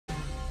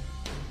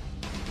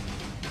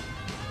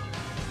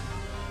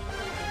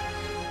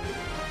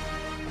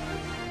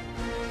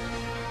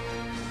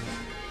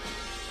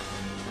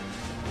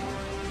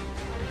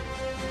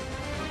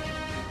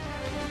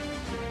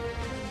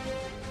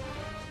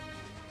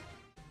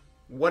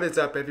What is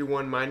up,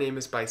 everyone? My name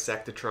is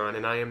Bisectatron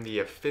and I am the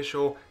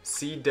official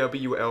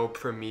CWL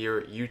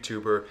Premier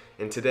YouTuber,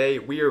 and today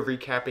we are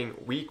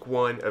recapping week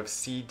 1 of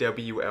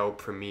CWL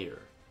Premier.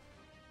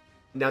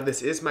 Now,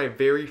 this is my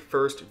very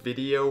first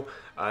video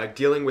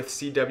dealing with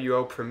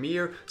CWL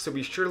Premier, so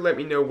be sure to let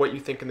me know what you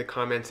think in the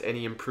comments,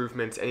 any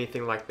improvements,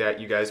 anything like that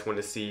you guys want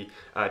to see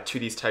to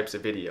these types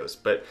of videos.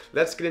 But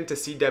let's get into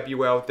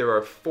CWL. There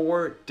are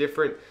 4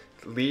 different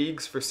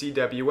leagues for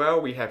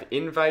CWL. We have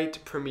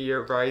Invite,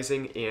 Premier,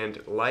 Rising,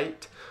 and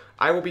Light.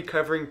 I will be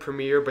covering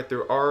Premier, but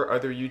there are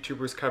other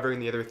YouTubers covering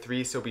the other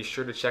 3, so be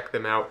sure to check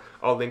them out.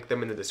 I'll link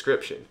them in the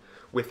description.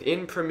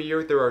 Within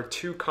Premier, there are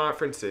 2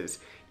 conferences.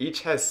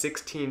 Each has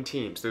 16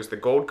 teams. There's the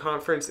Gold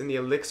Conference and the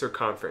Elixir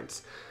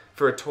Conference,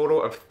 for a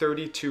total of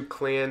 32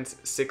 clans,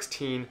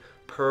 16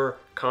 per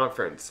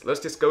conference.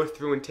 Let's just go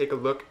through and take a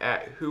look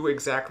at who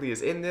exactly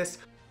is in this.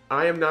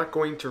 I am not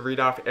going to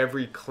read off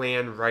every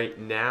clan right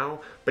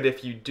now, but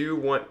if you do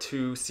want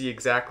to see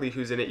exactly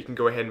who's in it, you can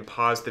go ahead and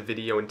pause the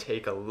video and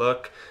take a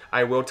look.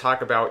 I will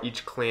talk about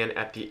each clan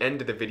at the end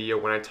of the video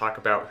when I talk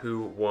about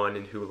who won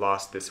and who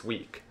lost this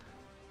week.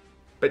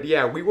 But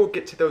yeah, we will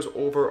get to those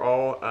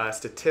overall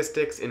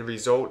statistics and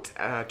results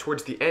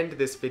towards the end of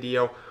this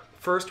video.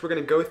 First, we're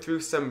going to go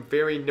through some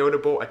very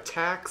notable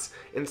attacks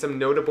and some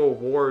notable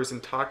wars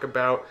and talk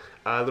about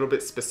a little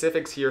bit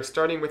specifics here,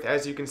 starting with,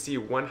 as you can see,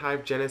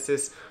 OneHive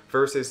Genesis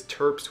versus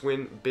Terps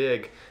Win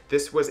Big.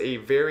 This was a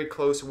very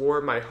close war.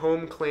 My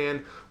home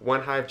clan,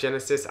 OneHive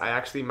Genesis, I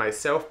actually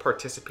myself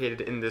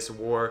participated in this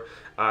war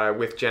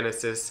with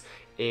Genesis,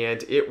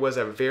 and it was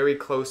a very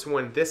close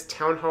one. This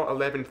Town Hall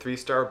 11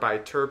 3-star by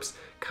Terps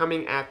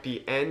coming at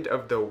the end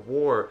of the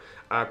war.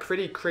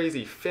 Pretty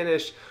crazy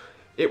finish.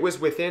 It was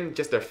within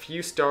just a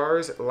few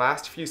stars,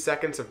 last few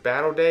seconds of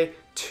battle day.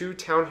 2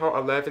 Town Hall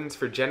 11s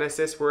for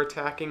Genesis were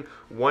attacking,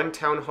 1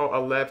 Town Hall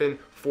 11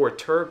 for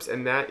Terps,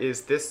 and that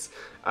is this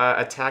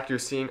attack you're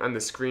seeing on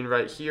the screen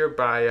right here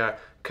by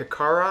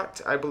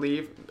Kamcord, I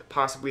believe,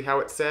 possibly how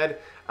it's said,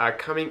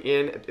 coming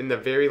in the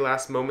very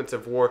last moments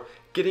of war.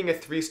 Getting a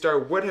 3-star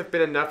would have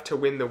been enough to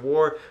win the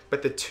war,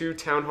 but the 2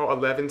 Town Hall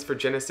 11s for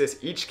Genesis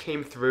each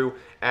came through,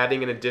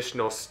 adding an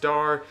additional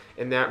star,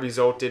 and that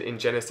resulted in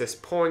Genesis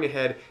pulling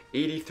ahead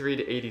 83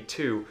 to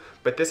 82.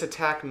 But this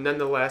attack,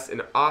 nonetheless,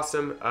 an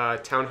awesome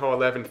Town Hall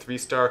 11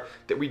 3-star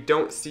that we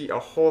don't see a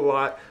whole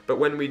lot, but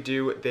when we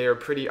do, they are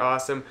pretty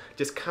awesome.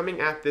 Just coming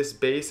at this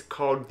base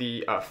called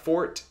the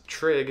Fort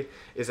Trig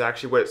is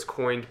actually what it's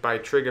coined by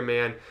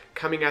Triggerman,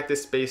 coming at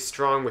this base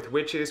strong with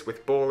witches,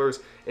 with bowlers,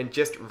 and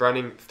just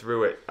running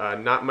through it.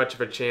 Not much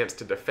of a chance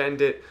to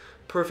defend it.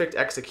 Perfect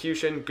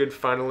execution, good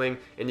funneling,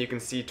 and you can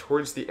see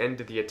towards the end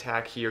of the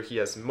attack here, he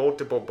has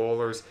multiple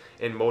bowlers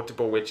and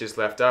multiple witches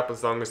left up,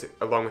 along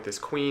with his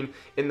queen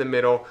in the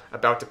middle,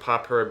 about to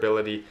pop her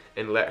ability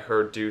and let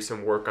her do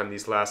some work on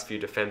these last few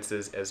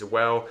defenses as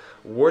well.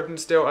 Warden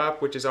still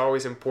up, which is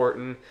always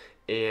important,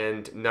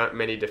 and not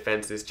many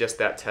defenses, just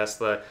that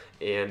Tesla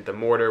and the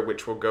mortar,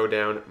 which will go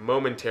down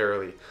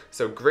momentarily.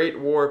 So great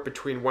war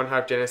between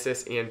OneHive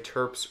Genesis and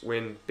Terps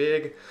Win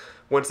Big.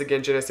 Once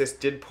again, Genesis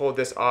did pull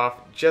this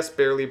off just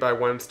barely by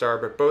 1 star,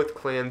 but both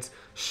clans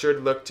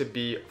should look to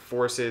be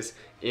forces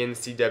in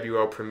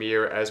CWL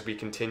Premier as we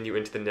continue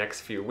into the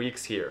next few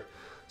weeks here.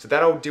 So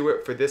that'll do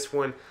it for this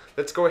one.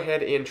 Let's go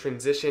ahead and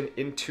transition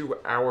into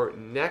our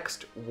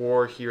next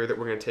war here that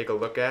we're going to take a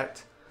look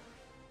at.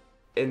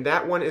 And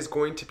that one is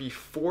going to be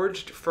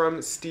Forged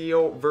from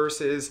Steel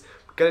versus,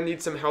 gonna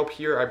need some help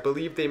here, I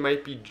believe they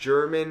might be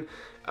German.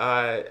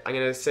 I'm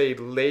gonna say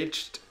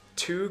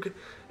Leichtug.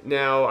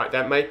 Now,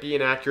 that might be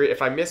inaccurate.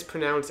 If I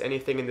mispronounce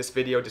anything in this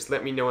video, just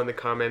let me know in the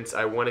comments.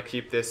 I want to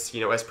keep this,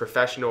 as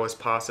professional as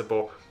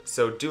possible.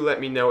 So do let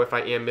me know if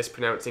I am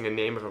mispronouncing a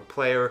name of a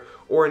player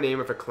or a name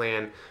of a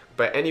clan.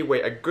 But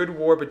anyway, a good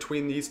war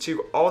between these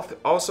two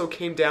also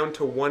came down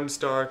to 1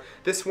 star.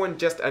 This one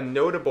just a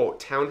notable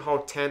Town Hall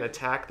 10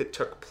 attack that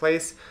took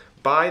place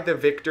by the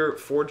victor,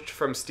 Forged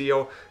from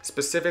Steel.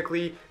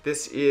 Specifically,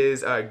 this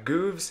is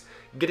Gooves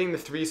getting the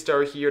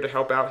 3-star here to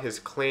help out his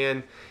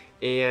clan.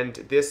 And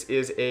this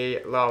is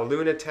a La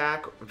Lune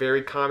attack,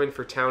 very common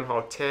for Town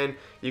Hall 10.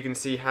 You can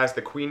see has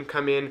the queen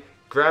come in,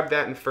 grab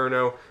that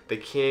Inferno, the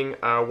king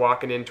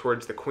walking in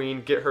towards the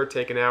queen, get her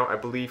taken out. I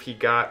believe he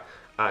got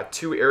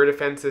 2 air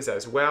defenses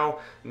as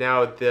well.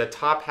 Now, the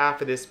top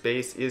half of this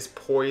base is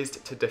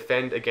poised to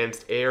defend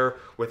against air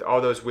with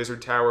all those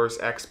wizard towers,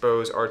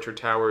 expos, archer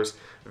towers,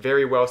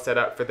 very well set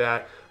up for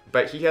that.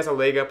 But he has a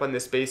leg up on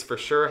this base for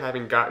sure,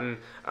 having gotten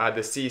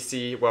the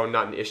CC, well,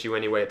 not an issue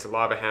anyway, it's a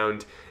Lava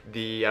Hound,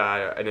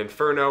 an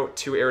Inferno,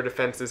 2 air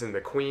defenses, and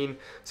the Queen.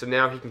 So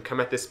now he can come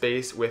at this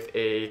base with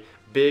a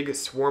big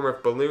swarm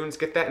of balloons,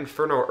 get that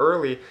Inferno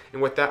early,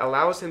 and what that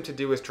allows him to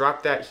do is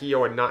drop that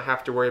heal and not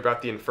have to worry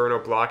about the Inferno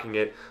blocking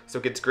it. So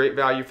it gets great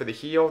value for the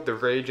heal, the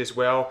Rage as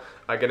well,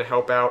 going to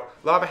help out.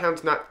 Lava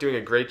Hound's not doing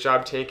a great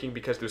job tanking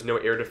because there's no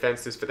air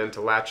defenses for them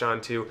to latch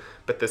onto,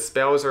 but the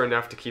spells are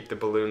enough to keep the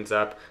balloons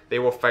up. They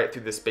will fight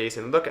through the space,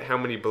 and look at how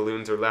many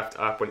balloons are left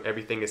up when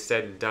everything is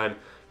said and done.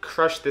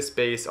 crush this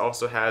base.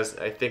 Also has,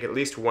 I think, at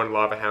least one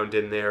Lava Hound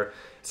in there.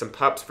 Some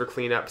pups for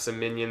cleanup, some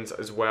minions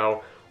as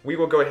well. We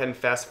will go ahead and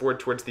fast forward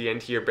towards the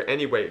end here. But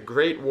anyway,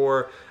 great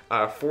war.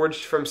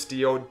 Forged from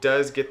Steel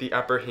does get the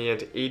upper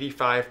hand,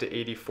 85 to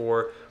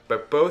 84.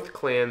 But both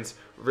clans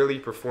really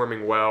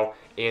performing well,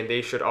 and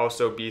they should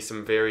also be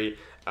some very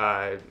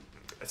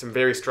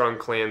strong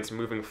clans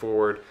moving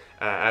forward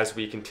as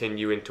we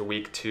continue into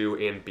week 2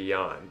 and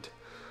beyond.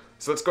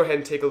 So let's go ahead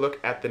and take a look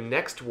at the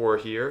next war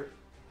here.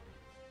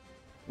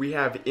 We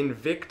have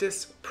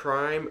Invictus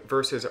Prime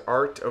versus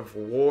Art of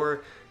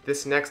War.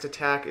 This next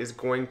attack is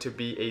going to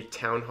be a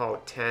Town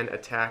Hall 10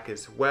 attack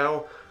as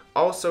well.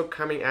 Also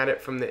coming at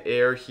it from the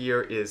air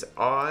here is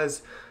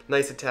Oz.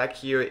 Nice attack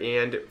here,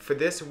 and for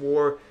this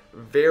war,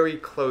 very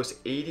close,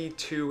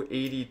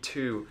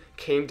 82-82.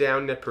 Came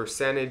down to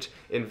percentage.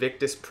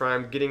 Invictus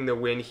Prime getting the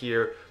win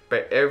here,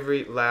 but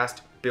every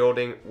last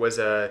building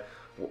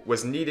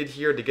was needed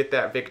here to get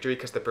that victory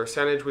because the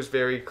percentage was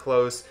very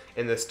close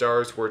and the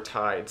stars were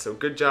tied. So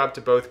good job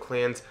to both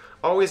clans.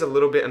 Always a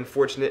little bit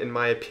unfortunate in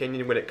my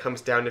opinion when it comes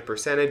down to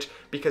percentage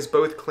because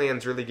both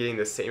clans really getting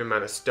the same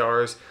amount of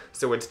stars.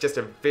 So it's just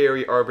a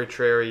very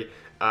arbitrary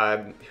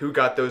who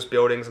got those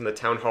buildings on the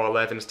Town Hall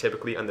 11s,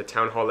 typically on the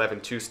Town Hall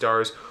 11 2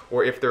 stars,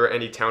 or if there are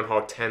any Town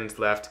Hall 10s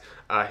left,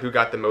 who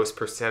got the most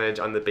percentage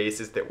on the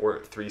bases that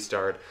weren't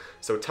 3-starred.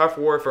 So tough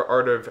war for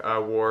Art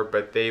of War,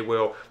 but they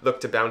will look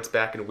to bounce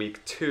back in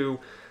week 2.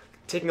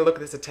 Taking a look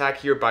at this attack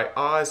here by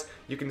Oz,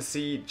 you can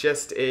see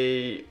just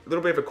a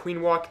little bit of a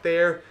queen walk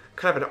there.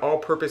 Kind of an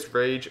all-purpose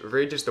rage.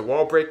 Rages the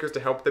wall breakers to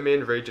help them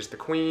in, rages the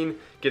queen,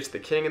 gets the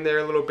king in there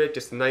a little bit,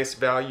 just a nice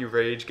value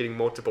rage, getting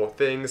multiple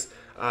things.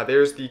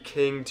 There's the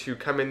king to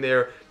come in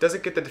there.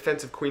 Doesn't get the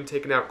defensive queen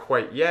taken out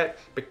quite yet,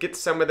 but gets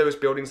some of those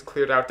buildings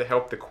cleared out to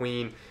help the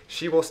queen.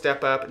 She will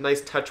step up.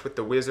 Nice touch with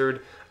the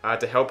wizard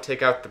to help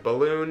take out the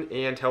balloon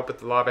and help with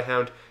the Lava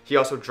Hound. He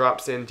also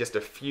drops in just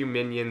a few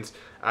minions.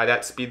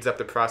 That speeds up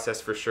the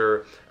process for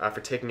sure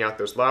for taking out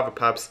those lava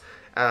pups.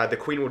 The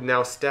queen will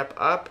now step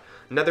up.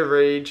 Another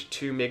rage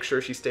to make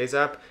sure she stays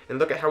up. And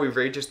look at how he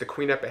rages the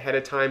queen up ahead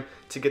of time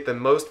to get the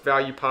most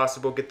value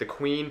possible. Get the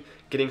queen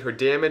getting her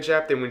damage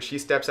up. Then when she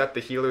steps up, the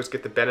healers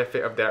get the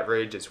benefit of that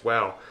rage as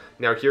well.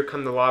 Now here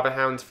come the Lava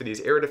Hounds for these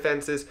air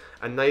defenses.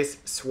 A nice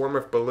swarm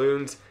of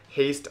balloons.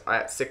 Haste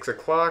at 6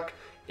 o'clock.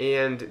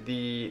 And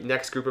the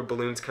next group of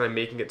balloons kind of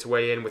making its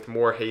way in with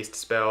more haste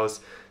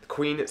spells. The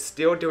queen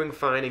still doing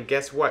fine, and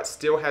guess what?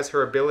 Still has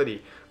her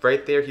ability.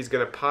 Right there, he's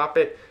going to pop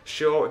it.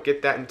 She'll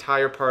get that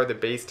entire part of the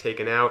base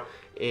taken out,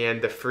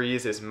 and the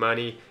freeze is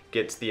money.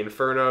 Gets the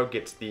Inferno,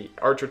 gets the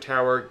Archer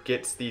Tower,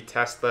 gets the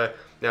Tesla.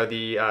 Now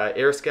the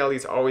Air Skelly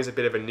is always a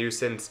bit of a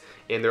nuisance,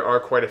 and there are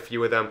quite a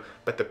few of them,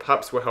 but the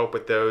pups will help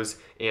with those,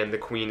 and the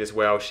queen as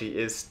well. She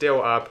is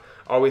still up.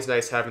 Always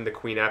nice having the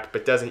queen up,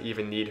 but doesn't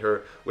even need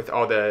her with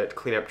all the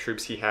cleanup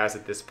troops he has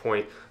at this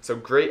point. So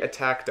great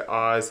attack to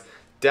Oz.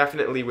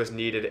 Definitely was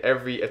needed.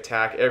 Every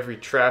attack, every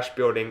trash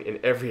building, and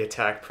every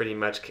attack pretty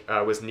much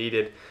was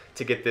needed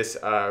to get this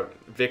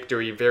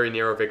victory, very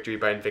narrow victory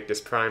by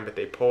Invictus Prime, but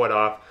they pull it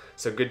off.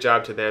 So good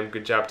job to them.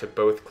 Good job to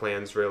both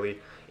clans, really.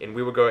 And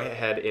we will go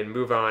ahead and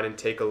move on and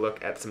take a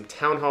look at some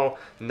Town Hall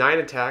 9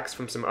 attacks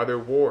from some other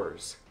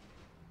wars.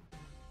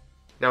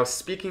 Now,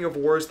 speaking of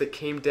wars that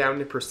came down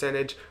to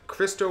percentage,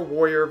 Crystal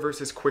Warrior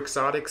versus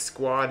Quixotic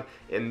Squad,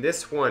 and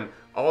this one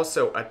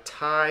also a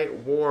tie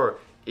war.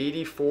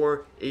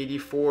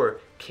 84-84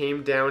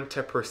 came down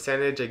to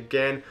percentage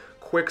again.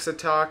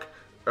 Quixotic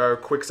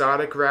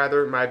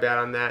rather, my bad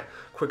on that.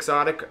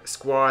 Quixotic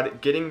Squad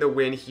getting the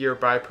win here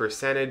by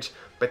percentage.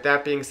 But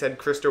that being said,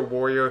 Crystal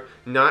Warrior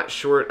not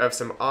short of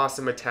some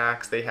awesome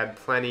attacks. They had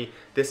plenty.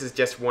 This is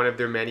just one of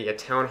their many. A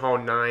Town Hall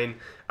 9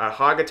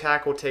 Hog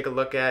attack we'll take a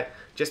look at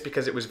just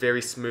because it was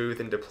very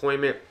smooth in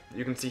deployment.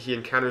 You can see he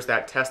encounters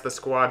that Tesla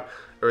squad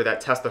or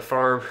that Tesla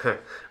farm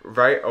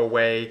right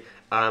away.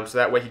 So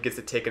that way he gets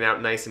it taken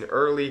out nice and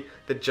early.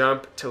 The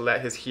jump to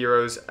let his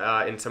heroes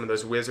and some of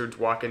those wizards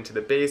walk into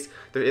the base.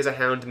 There is a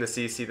hound in the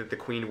CC that the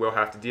queen will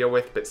have to deal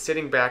with, but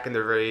sitting back in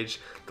the rage,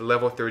 the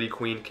level 30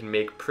 queen can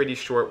make pretty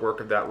short work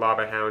of that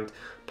lava hound.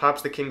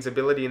 Pops the king's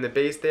ability in the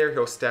base there.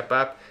 He'll step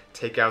up,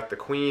 take out the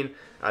queen.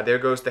 There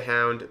goes the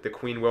hound. The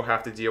queen will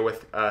have to deal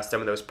with some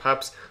of those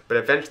pups, but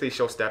eventually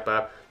she'll step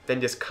up. Then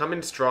just come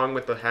in strong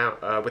with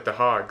the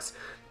hogs.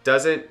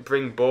 Doesn't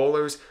bring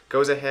bowlers,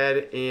 goes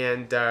ahead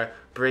and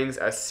brings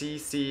a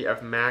CC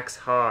of max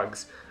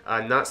hogs.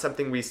 Not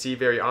something we see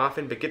very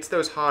often, but gets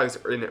those hogs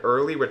in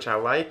early, which I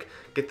like.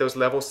 Get those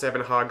level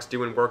 7 hogs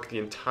doing work the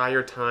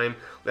entire time.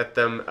 Let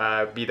them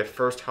be the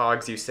first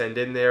hogs you send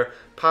in there.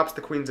 Pops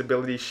the queen's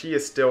ability. She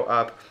is still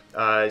up.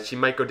 She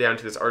might go down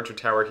to this archer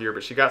tower here,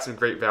 but she got some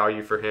great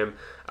value for him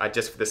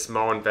just for the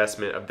small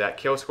investment of that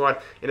kill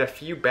squad. And a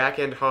few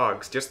back-end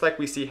hogs. Just like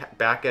we see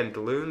back-end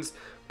loons,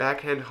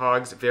 backhand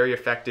hogs, very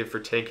effective for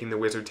tanking the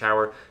wizard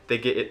tower. They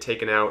get it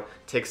taken out,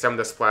 take some of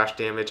the splash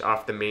damage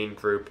off the main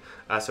group.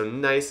 So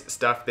nice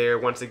stuff there.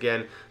 Once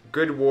again,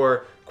 good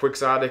war.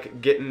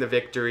 Quixotic getting the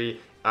victory.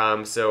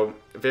 So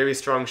very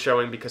strong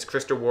showing because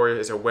Crystal Warrior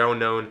is a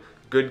well-known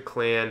good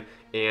clan,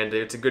 and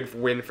it's a good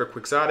win for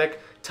Quixotic.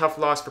 Tough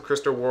loss for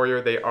Crystal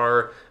Warrior. They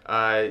are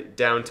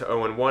down to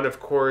 0-1, of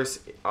course,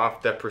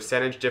 off the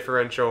percentage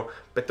differential,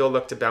 but they'll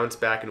look to bounce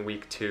back in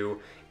week 2.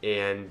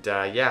 And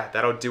yeah,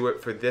 that'll do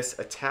it for this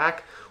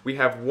attack. We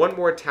have one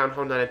more Town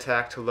Hall 9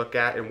 attack to look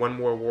at and one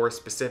more war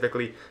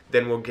specifically,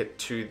 then we'll get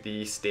to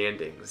the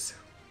standings.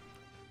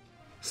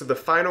 So the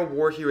final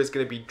war here is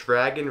going to be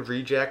Dragon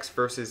Rejects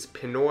versus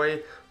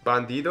Pinoy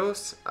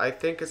Bandidos, I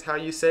think is how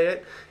you say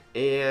it.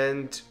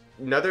 And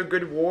another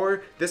good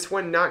war. This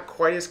one not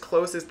quite as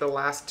close as the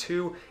last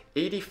two.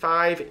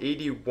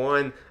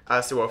 85-81,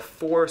 so a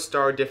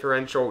 4-star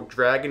differential.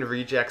 Dragon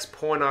Rejects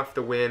pulling off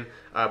the win,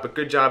 but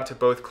good job to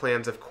both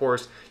clans, of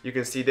course. You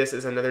can see this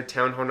is another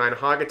Town Hall 9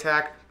 hog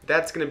attack.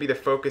 That's going to be the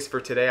focus for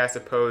today, I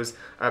suppose,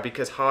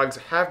 because hogs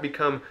have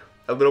become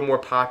a little more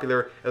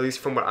popular, at least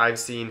from what I've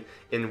seen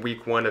in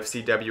week 1 of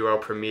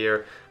CWL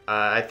Premier.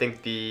 I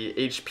think the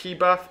HP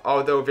buff,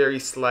 although very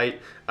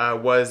slight,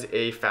 was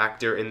a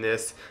factor in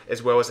this,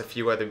 as well as a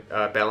few other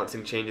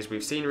balancing changes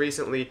we've seen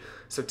recently.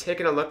 So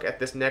taking a look at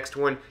this next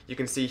one, you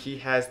can see he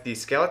has the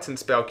skeleton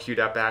spell queued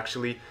up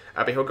actually,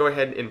 but he'll go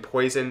ahead and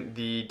poison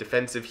the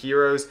defensive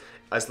heroes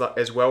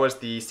as well as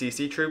the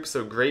CC troops,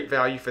 so great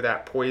value for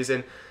that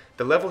poison.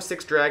 The level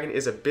 6 dragon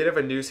is a bit of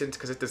a nuisance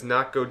because it does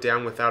not go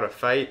down without a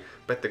fight,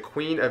 but the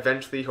queen,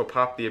 eventually he'll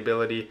pop the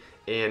ability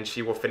and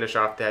she will finish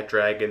off that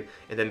dragon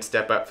and then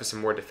step up for some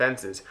more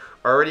defenses.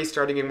 Already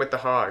starting in with the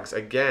hogs.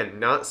 Again,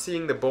 not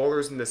seeing the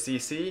bowlers in the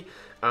CC.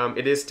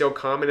 It is still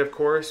common, of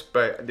course,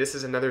 but this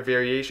is another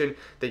variation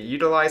that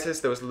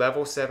utilizes those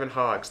level 7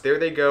 hogs. There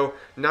they go.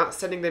 Not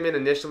sending them in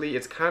initially.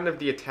 It's kind of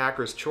the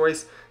attacker's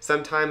choice.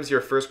 Sometimes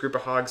your first group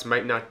of hogs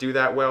might not do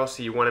that well,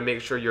 so you want to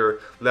make sure your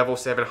level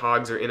 7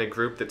 hogs are in a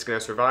group that's going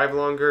to survive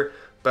longer.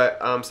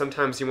 But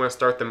sometimes you want to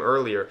start them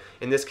earlier.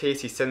 In this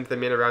case, he sends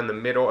them in around the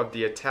middle of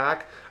the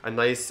attack. A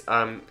nice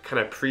kind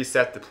of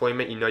preset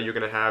deployment. You know you're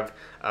going to have,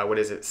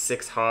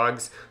 6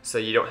 hogs, so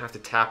you don't have to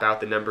tap out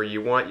the number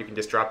you want. You can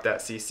just drop that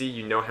CC.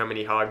 You know how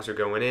many hogs are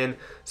going in.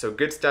 So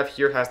good stuff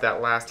here. Has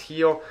that last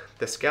heal.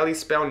 The Skelly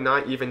spell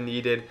not even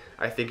needed.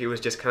 I think it was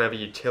just kind of a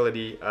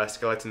utility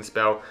skeleton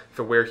spell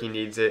for where he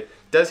needs it.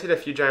 Does hit a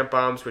few giant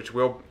bombs, which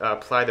will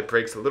apply the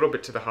brakes a little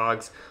bit to the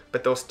hogs,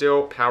 but they'll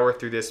still power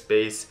through this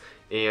base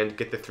and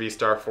get the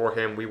 3-star for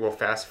him. We will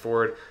fast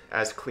forward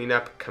as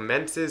cleanup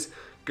commences.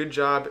 Good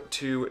job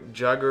to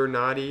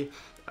Juggernauty.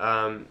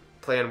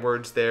 Playing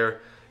words there.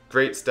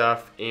 Great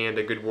stuff and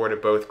a good war to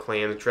both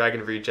clans.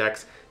 Dragon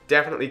Rejects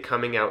definitely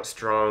coming out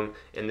strong,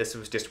 and this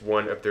was just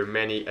one of their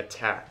many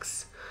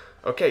attacks.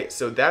 Okay,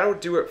 so that'll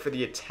do it for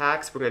the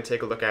attacks we're going to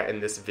take a look at in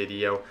this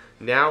video.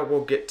 Now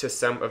we'll get to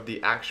some of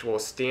the actual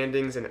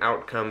standings and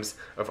outcomes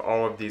of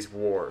all of these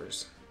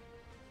wars.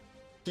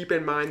 Keep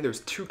in mind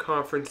there's 2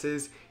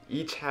 conferences.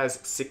 Each has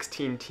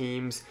 16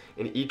 teams,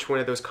 and each one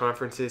of those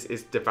conferences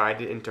is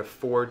divided into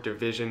 4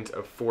 divisions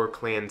of 4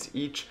 clans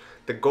each.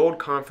 The Gold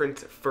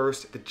Conference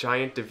first, the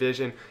Giant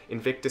Division.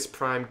 Invictus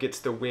Prime gets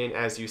the win,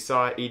 as you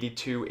saw,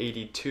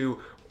 82-82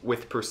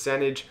 with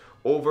percentage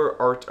over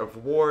Art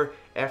of War.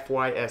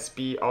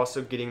 FYSB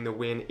also getting the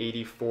win,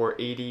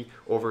 84-80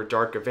 over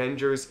Dark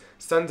Avengers.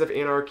 Sons of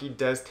Anarchy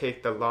does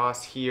take the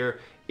loss here,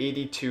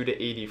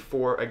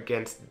 82-84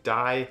 against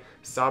Die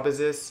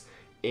Sabazis.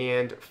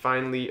 And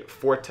finally,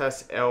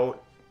 Fortus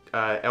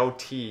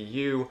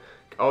LTU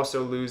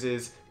also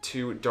loses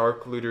to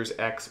Dark Looters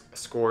X,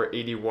 score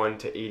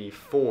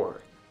 81-84.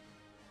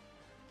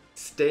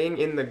 Staying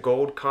in the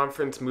Gold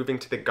Conference, moving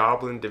to the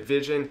Goblin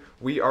Division,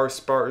 we are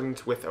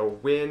Spartans with a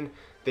win.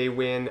 They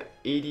win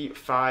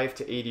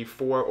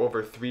 85-84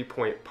 over 3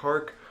 Point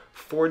Park.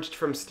 Forged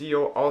from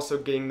Steel also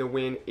getting the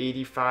win,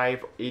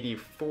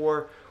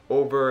 85-84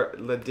 over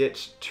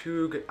Ladich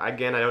Tug.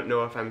 Again, I don't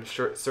know if I'm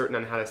certain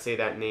on how to say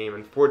that name.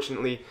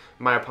 Unfortunately,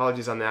 my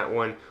apologies on that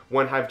one.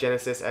 OneHive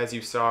Genesis, as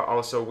you saw,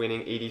 also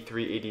winning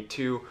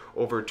 83-82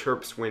 over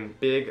Terps win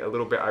big. A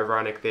little bit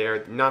ironic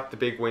there. Not the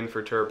big win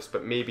for Terps,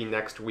 but maybe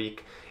next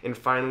week. And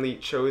finally,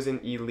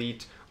 Chosen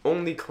Elite,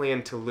 only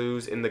clan to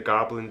lose in the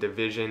Goblin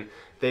Division.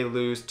 They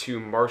lose to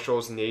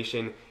Marshall's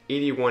Nation,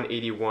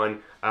 81-81,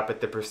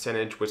 but the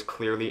percentage was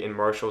clearly in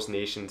Marshall's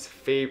Nation's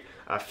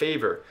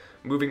favor.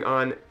 Moving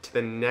on to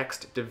the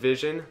next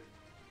division.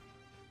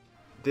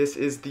 This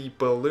is the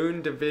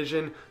Balloon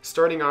Division.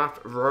 Starting off,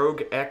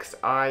 Rogue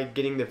XI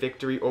getting the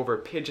victory over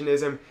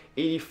Pigeonism,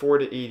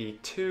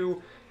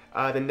 84-82.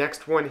 The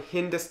next one,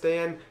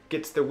 Hindustan,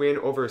 gets the win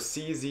over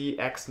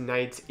CZX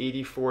Knights,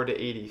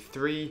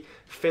 84-83.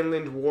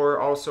 Finland War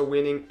also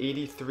winning,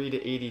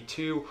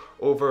 83-82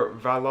 over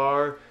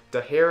Valar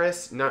de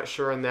Harris. Not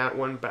sure on that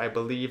one, but I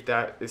believe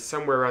that is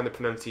somewhere around the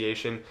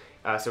pronunciation.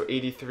 So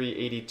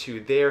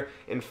 83-82 there.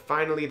 And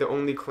finally, the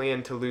only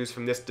clan to lose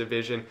from this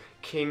division,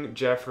 King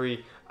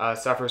Jeffrey,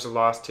 suffers a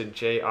loss to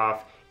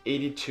J-Off,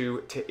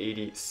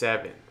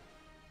 82-87.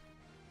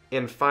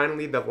 And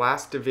finally, the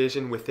last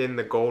division within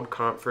the Gold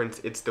Conference,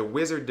 it's the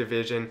Wizard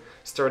Division,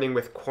 starting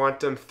with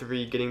Quantum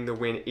 3 getting the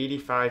win,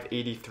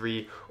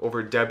 85-83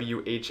 over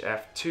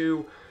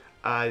WHF2.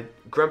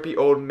 Grumpy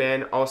Old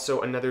Men,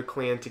 also another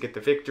clan to get the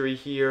victory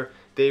here.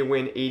 They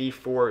win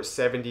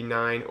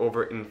 84-79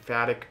 over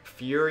Emphatic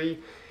Fury.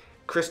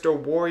 Crystal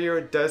Warrior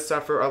does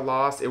suffer a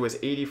loss. It was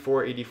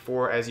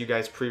 84-84, as you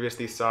guys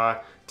previously saw,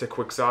 to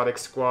Quixotic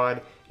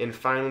Squad. And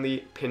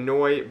finally,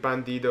 Pinoy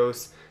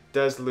Bandidos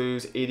does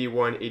lose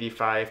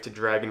 81-85 to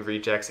Dragon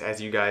Rejects,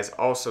 as you guys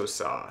also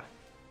saw.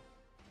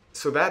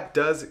 So that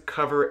does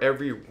cover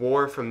every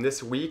war from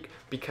this week,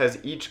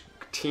 because each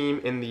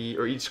team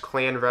each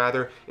clan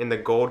rather, in the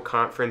Gold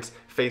Conference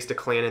faced a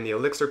clan in the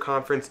Elixir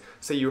Conference.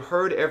 So you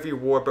heard every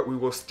war, but we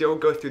will still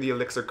go through the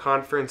Elixir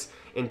Conference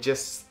and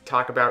just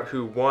talk about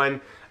who won.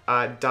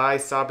 Dai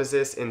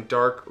Sabazis and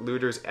Dark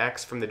Looters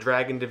X from the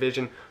Dragon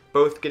Division,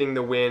 both getting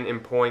the win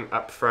and pulling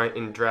up front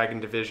in Dragon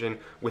Division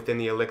within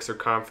the Elixir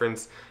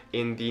Conference.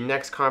 In the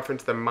next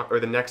conference,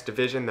 the next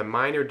division, the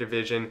Minor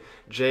Division,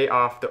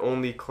 J-Off, the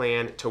only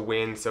clan to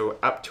win, so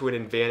up to an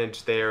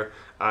advantage there,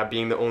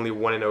 being the only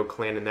 1-0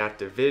 clan in that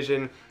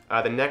division.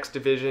 The next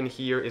division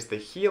here is the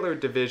Healer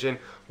Division.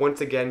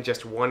 Once again,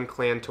 just one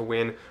clan to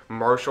win,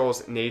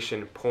 Marshall's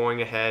Nation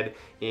pulling ahead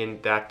in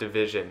that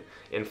division.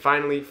 And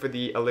finally, for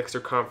the Elixir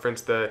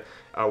Conference, the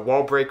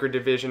Wallbreaker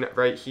Division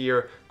right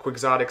here,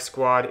 Quixotic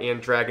Squad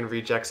and Dragon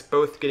Rejects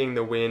both getting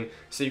the win.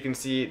 So you can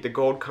see the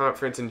Gold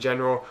Conference in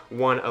general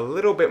won a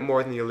little bit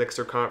more than the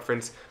Elixir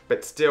Conference,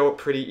 but still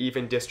pretty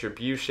even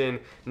distribution.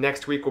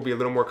 Next week will be a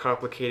little more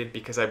complicated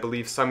because I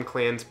believe some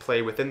clans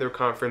play within their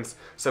conference,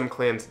 some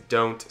clans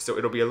don't, so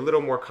it'll be a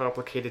little more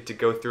complicated to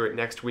go through it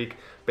next week.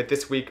 But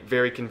this week,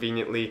 very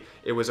conveniently,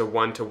 it was a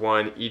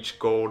 1-to-1. Each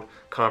Gold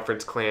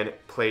Conference clan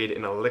played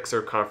an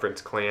Elixir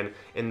Conference clan,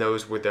 and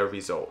those were their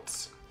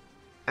results.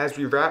 As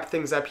we wrap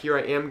things up here,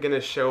 I am going to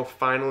show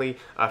finally,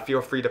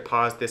 feel free to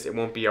pause this, it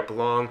won't be up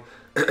long.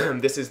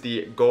 This is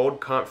the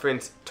Gold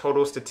Conference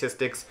total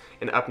statistics,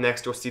 and up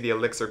next you'll see the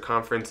Elixir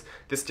Conference.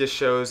 This just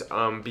shows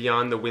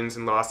beyond the wins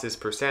and losses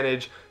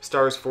percentage,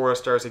 stars for,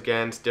 stars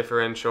against,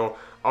 differential,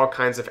 all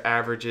kinds of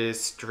averages,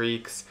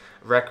 streaks,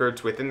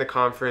 records within the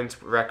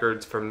conference,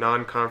 records from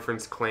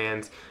non-conference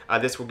clans.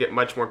 This will get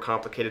much more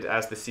complicated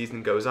as the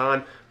season goes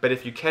on, but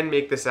if you can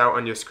make this out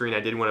on your screen, I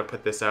did want to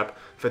put this up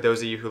for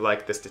those of you who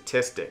like the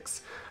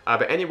statistics.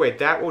 But anyway,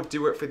 that will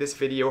do it for this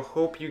video.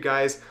 Hope you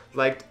guys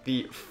liked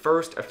the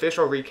first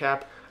official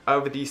recap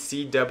of the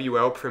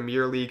CWL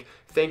Premier League.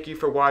 Thank you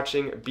for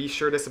watching. Be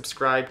sure to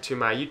subscribe to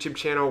my YouTube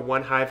channel,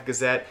 OneHive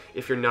Gazette,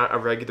 if you're not a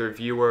regular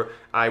viewer.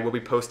 I will be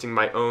posting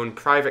my own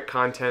private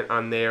content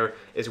on there,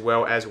 as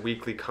well as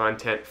weekly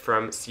content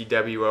from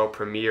CWL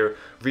Premier.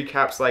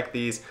 Recaps like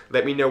these,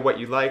 let me know what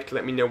you liked,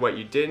 let me know what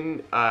you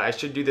didn't. I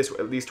should do this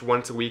at least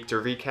once a week to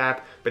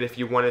recap, but if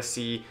you want to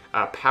see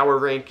power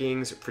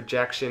rankings,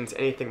 projections,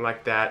 anything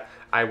like that,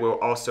 I will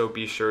also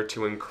be sure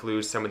to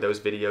include some of those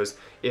videos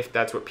if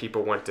that's what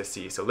people want to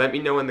see. So let me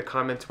know in the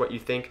comments what you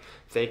think.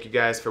 Thank you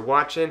guys for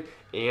watching,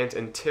 and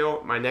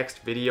until my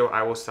next video,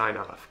 I will sign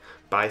off.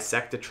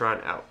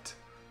 Bisectatron out.